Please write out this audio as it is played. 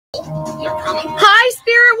Hi,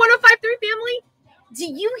 Spirit 105.3 family. Do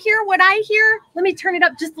you hear what I hear? Let me turn it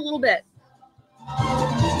up just a little bit.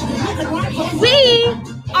 We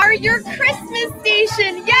are your Christmas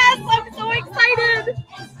station. Yes, I'm so excited.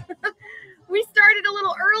 We started a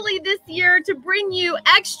little early this year to bring you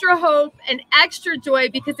extra hope and extra joy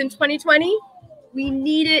because in 2020, we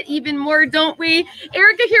need it even more, don't we?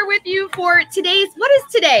 Erica here with you for today's, what is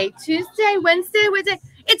today? Tuesday, Wednesday?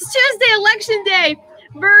 It's Tuesday, Election Day.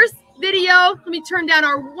 Verse video. Let me turn down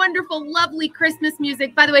our wonderful, lovely Christmas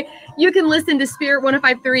music. By the way, you can listen to Spirit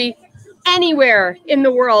 105.3 anywhere in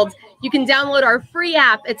the world. You can download our free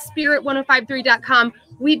app at spirit1053.com.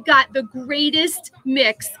 We've got the greatest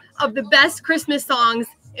mix of the best Christmas songs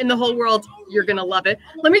in the whole world. You're going to love it.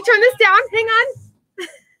 Let me turn this down. Hang on.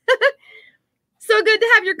 So good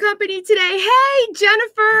to have your company today. Hey,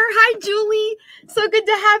 Jennifer. Hi, Julie. So good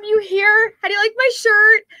to have you here. How do you like my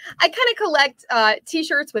shirt? I kind of collect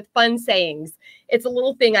t-shirts with fun sayings. It's a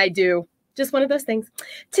little thing I do. Just one of those things.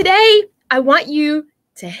 Today, I want you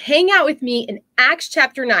to hang out with me in Acts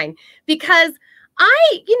chapter 9 because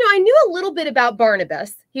I knew a little bit about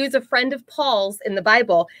Barnabus. He was a friend of Paul's in the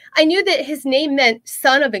Bible. I knew that his name meant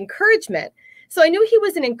son of encouragement. So I knew he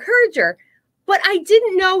was an encourager. But I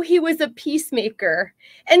didn't know he was a peacemaker.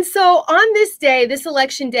 And so on this day, this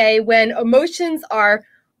election day, when emotions are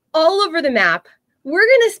all over the map, we're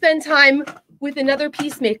going to spend time with another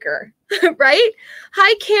peacemaker, right?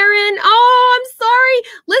 Hi, Karen. Oh, I'm sorry.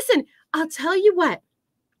 Listen, I'll tell you what.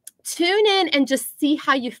 Tune in and just see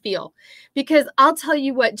how you feel. Because I'll tell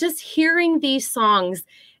you what, just hearing these songs,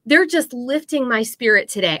 they're just lifting my spirit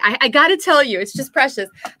today. I got to tell you, it's just precious.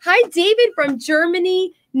 Hi, David from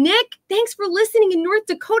Germany. Nick, thanks for listening in North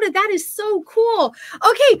Dakota. That is so cool.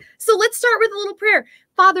 Okay, so let's start with a little prayer.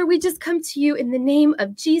 Father, we just come to you in the name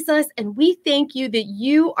of Jesus, and we thank you that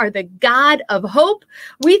you are the God of hope.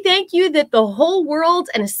 We thank you that the whole world,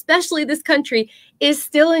 and especially this country, is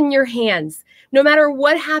still in your hands. No matter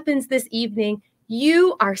what happens this evening,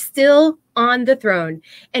 you are still on the throne.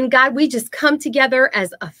 And God, we just come together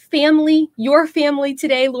as a family, your family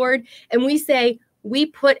today, Lord, and we say, we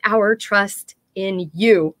put our trust in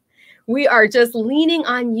you. We are just leaning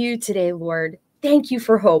on you today, Lord. Thank you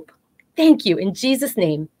for hope. Thank you. In Jesus'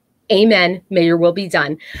 name, amen. May your will be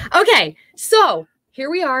done. Okay, so here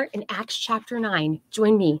we are in Acts chapter 9.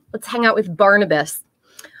 Join me. Let's hang out with Barnabas.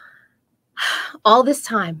 All this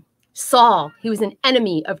time, Saul, he was an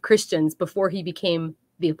enemy of Christians before he became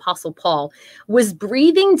the Apostle Paul, was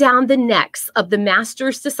breathing down the necks of the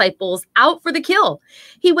master's disciples out for the kill.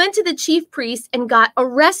 He went to the chief priest and got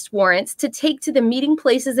arrest warrants to take to the meeting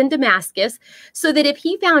places in Damascus so that if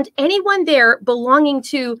he found anyone there belonging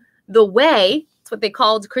to the way, that's what they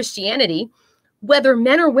called Christianity, whether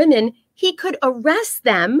men or women, he could arrest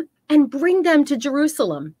them and bring them to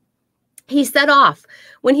Jerusalem. He set off.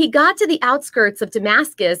 When he got to the outskirts of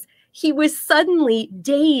Damascus, he was suddenly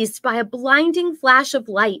dazed by a blinding flash of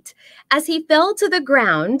light. As he fell to the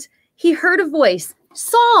ground, he heard a voice,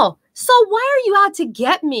 Saul, Saul, why are you out to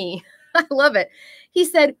get me? I love it. He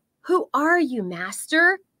said, who are you,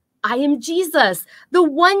 Master? I am Jesus, the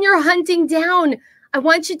one you're hunting down. I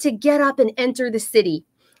want you to get up and enter the city.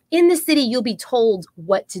 In the city, you'll be told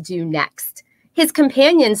what to do next. His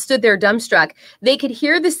companions stood there dumbstruck. They could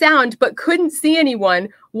hear the sound, but couldn't see anyone,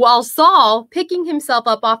 while Saul, picking himself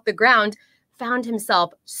up off the ground, found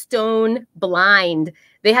himself stone blind.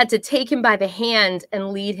 They had to take him by the hand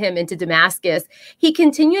and lead him into Damascus. He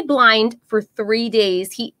continued blind for 3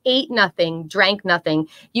 days. He ate nothing, drank nothing.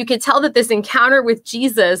 You could tell that this encounter with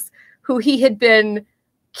Jesus, who he had been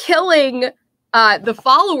killing the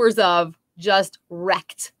followers of, just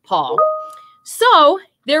wrecked Paul. So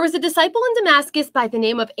there was a disciple in Damascus by the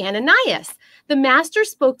name of Ananias. The master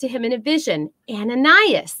spoke to him in a vision.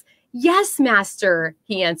 Ananias. Yes, master,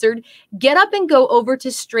 he answered. Get up and go over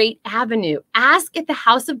to Straight Avenue. Ask at the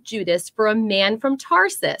house of Judas for a man from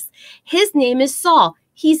Tarsus. His name is Saul.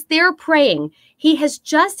 He's there praying. He has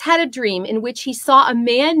just had a dream in which he saw a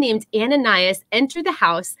man named Ananias enter the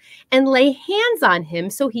house and lay hands on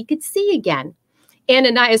him so he could see again.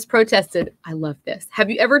 Ananias protested, I love this. Have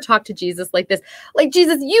you ever talked to Jesus like this? Like,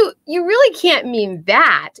 Jesus, you really can't mean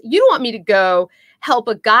that. You don't want me to go help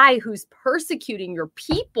a guy who's persecuting your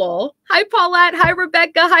people. Hi, Paulette. Hi,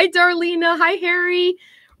 Rebecca. Hi, Darlena. Hi, Harry.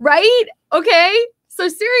 Right? Okay. So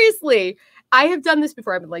seriously, I have done this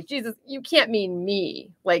before. I've been like, Jesus, you can't mean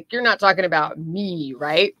me. Like, you're not talking about me,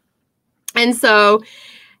 right? And so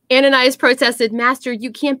Ananias protested, Master,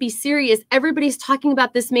 you can't be serious. Everybody's talking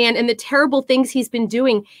about this man and the terrible things he's been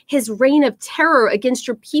doing, his reign of terror against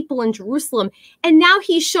your people in Jerusalem. And now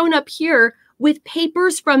he's shown up here with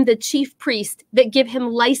papers from the chief priest that give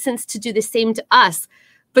him license to do the same to us.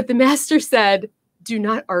 But the master said, do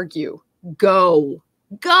not argue. Go.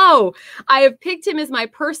 Go. I have picked him as my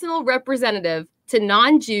personal representative to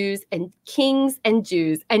non-Jews and kings and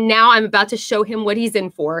Jews. And now I'm about to show him what he's in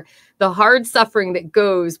for, the hard suffering that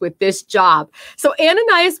goes with this job. So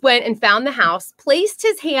Ananias went and found the house, placed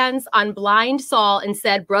his hands on blind Saul and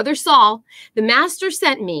said, Brother Saul, the master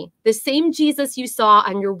sent me, the same Jesus you saw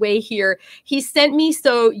on your way here. He sent me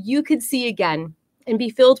so you could see again and be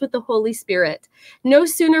filled with the Holy Spirit. No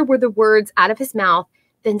sooner were the words out of his mouth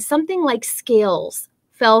than something like scales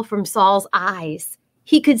fell from Saul's eyes.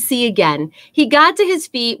 He could see again. He got to his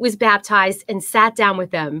feet, was baptized, and sat down with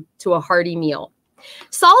them to a hearty meal.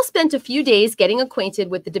 Saul spent a few days getting acquainted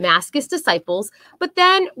with the Damascus disciples, but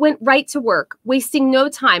then went right to work, wasting no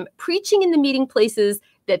time preaching in the meeting places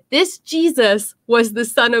that this Jesus was the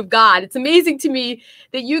Son of God. It's amazing to me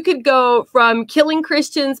that you could go from killing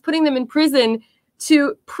Christians, putting them in prison,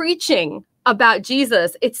 to preaching about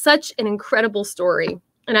Jesus. It's such an incredible story.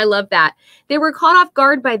 And I love that. They were caught off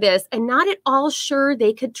guard by this and not at all sure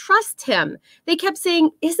they could trust him. They kept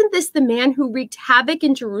saying, isn't this the man who wreaked havoc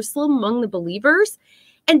in Jerusalem among the believers?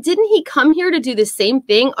 And didn't he come here to do the same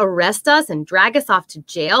thing, arrest us and drag us off to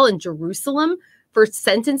jail in Jerusalem for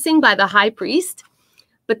sentencing by the high priest?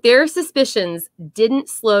 But their suspicions didn't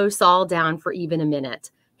slow Saul down for even a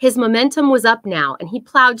minute. His momentum was up now, and he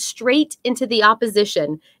plowed straight into the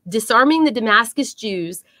opposition, disarming the Damascus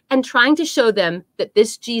Jews and trying to show them that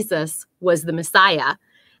this Jesus was the Messiah.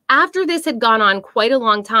 After this had gone on quite a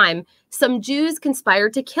long time, some Jews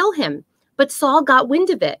conspired to kill him, but Saul got wind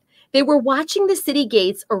of it. They were watching the city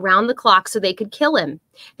gates around the clock so they could kill him.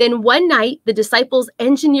 Then one night, the disciples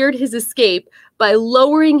engineered his escape by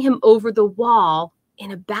lowering him over the wall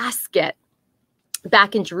in a basket.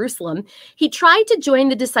 Back in Jerusalem, he tried to join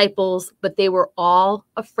the disciples, but they were all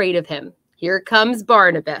afraid of him. Here comes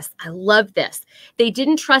Barnabus. I love this. They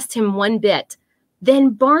didn't trust him one bit.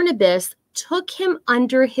 Then Barnabus took him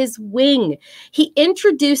under his wing. He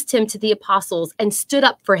introduced him to the apostles and stood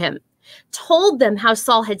up for him, told them how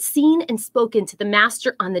Saul had seen and spoken to the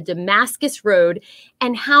master on the Damascus road,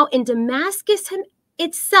 and how in Damascus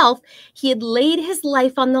itself he had laid his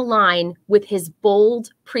life on the line with his bold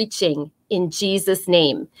preaching in Jesus'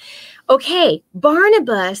 name. Okay,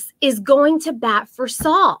 Barnabas is going to bat for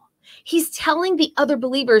Saul. He's telling the other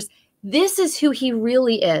believers, this is who he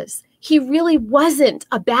really is. He really wasn't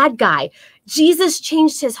a bad guy. Jesus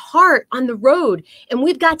changed his heart on the road, and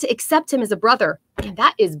we've got to accept him as a brother. And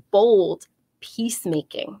that is bold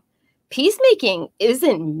peacemaking. Peacemaking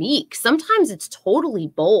isn't meek. Sometimes it's totally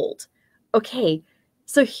bold. Okay,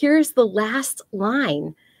 so here's the last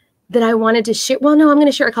line that I wanted to share. Well, no, I'm going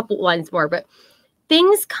to share a couple lines more, but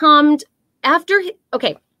things calmed after.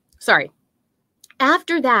 Okay, sorry.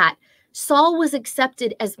 After that, Saul was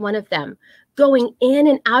accepted as one of them, going in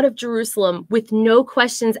and out of Jerusalem with no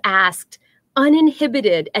questions asked,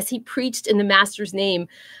 uninhibited as he preached in the master's name.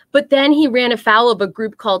 But then he ran afoul of a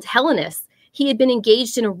group called Hellenists. He had been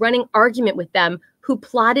engaged in a running argument with them who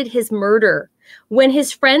plotted his murder. When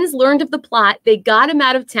his friends learned of the plot, they got him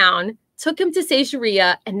out of town, took him to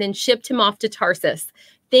Caesarea, and then shipped him off to Tarsus.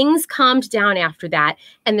 Things calmed down after that,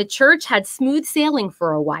 and the church had smooth sailing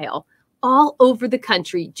for a while. All over the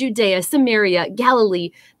country, Judea, Samaria,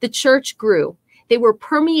 Galilee, the church grew. They were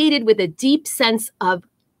permeated with a deep sense of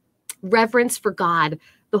reverence for God.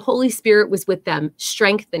 The Holy Spirit was with them,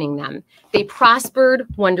 strengthening them. They prospered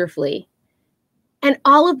wonderfully. And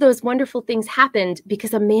all of those wonderful things happened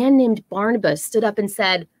because a man named Barnabas stood up and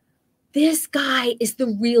said, this guy is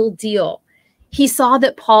the real deal. He saw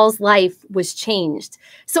that Paul's life was changed.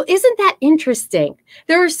 So isn't that interesting?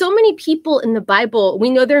 There are so many people in the Bible. We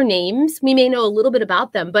know their names. We may know a little bit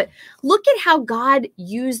about them, but look at how God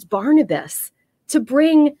used Barnabas to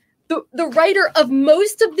bring the writer of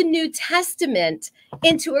most of the New Testament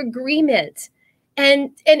into agreement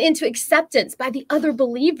and into acceptance by the other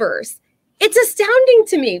believers. It's astounding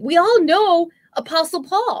to me. We all know Apostle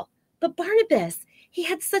Paul, but Barnabas, he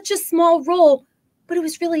had such a small role, but it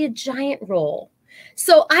was really a giant role.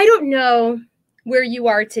 So I don't know where you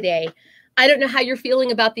are today. I don't know how you're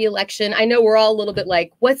feeling about the election. I know we're all a little bit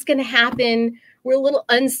like, what's going to happen? We're a little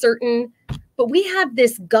uncertain, but we have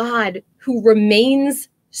this God who remains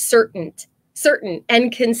certain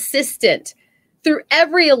and consistent through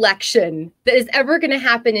every election that is ever going to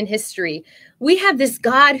happen in history. We have this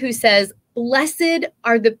God who says, blessed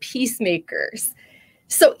are the peacemakers.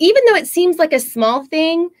 So even though it seems like a small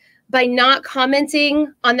thing, by not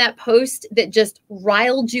commenting on that post that just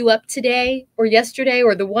riled you up today or yesterday,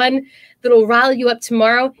 or the one that'll rile you up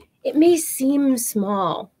tomorrow, it may seem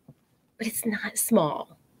small, but it's not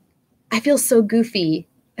small. I feel so goofy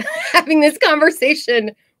having this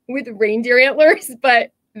conversation with reindeer antlers,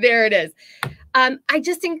 but there it is. I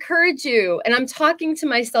just encourage you, and I'm talking to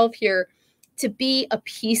myself here, to be a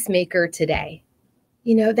peacemaker today.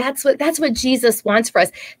 You know, that's what Jesus wants for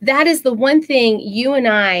us. That is the one thing you and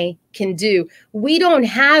I can do. We don't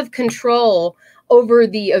have control over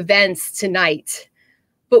the events tonight,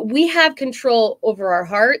 but we have control over our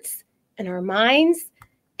hearts and our minds,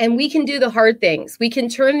 and we can do the hard things. We can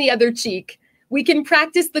turn the other cheek. We can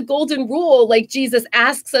practice the golden rule like Jesus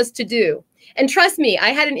asks us to do. And trust me, I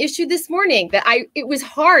had an issue this morning that it was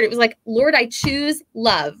hard. It was like, Lord, I choose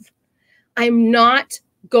love. I'm not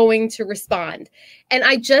going to respond. And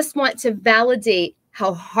I just want to validate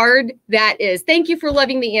how hard that is. Thank you for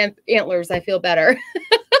loving the antlers. I feel better.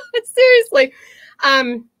 Seriously.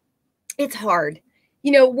 It's hard.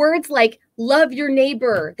 You know, words like love your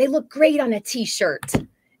neighbor, they look great on a t-shirt.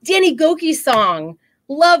 Danny Goki's song,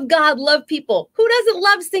 love God, love people. Who doesn't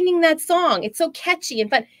love singing that song? It's so catchy and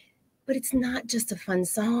fun, but it's not just a fun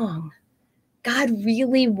song. God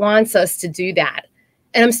really wants us to do that.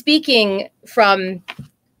 And I'm speaking from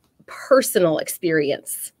personal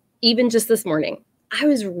experience. Even just this morning, I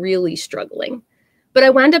was really struggling, but I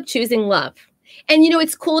wound up choosing love. And, you know,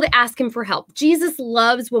 it's cool to ask him for help. Jesus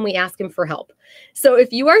loves when we ask him for help. So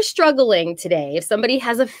if you are struggling today, if somebody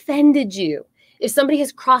has offended you, if somebody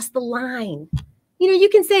has crossed the line, you know, you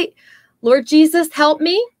can say, Lord Jesus, help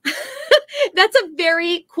me. That's a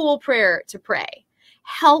very cool prayer to pray.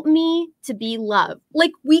 Help me to be loved.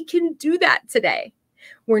 Like, we can do that today.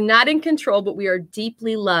 We're not in control, but we are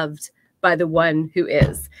deeply loved by the one who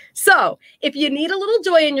is. So if you need a little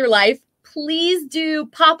joy in your life, please do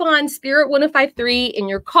pop on Spirit 105.3 in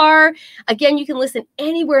your car. Again, you can listen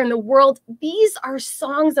anywhere in the world. These are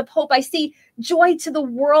songs of hope. I see Joy to the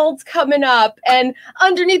World coming up, and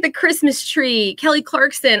Underneath the Christmas Tree, Kelly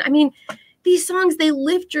Clarkson. I mean, these songs, they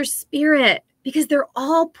lift your spirit because they're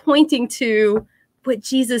all pointing to what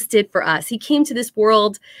Jesus did for us. He came to this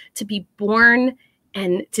world to be born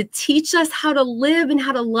and to teach us how to live and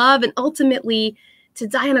how to love, and ultimately to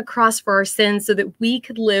die on a cross for our sins so that we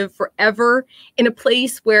could live forever in a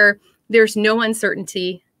place where there's no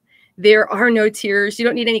uncertainty. There are no tears. You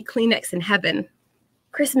don't need any Kleenex in heaven.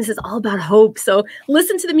 Christmas is all about hope. So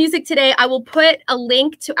listen to the music today. I will put a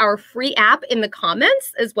link to our free app in the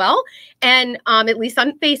comments as well. And at least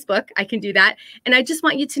on Facebook, I can do that. And I just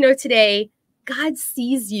want you to know today, God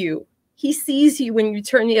sees you. He sees you when you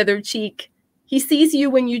turn the other cheek. He sees you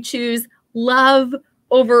when you choose love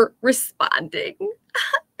over responding.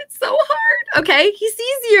 It's so hard. Okay. He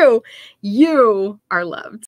sees you. You are loved.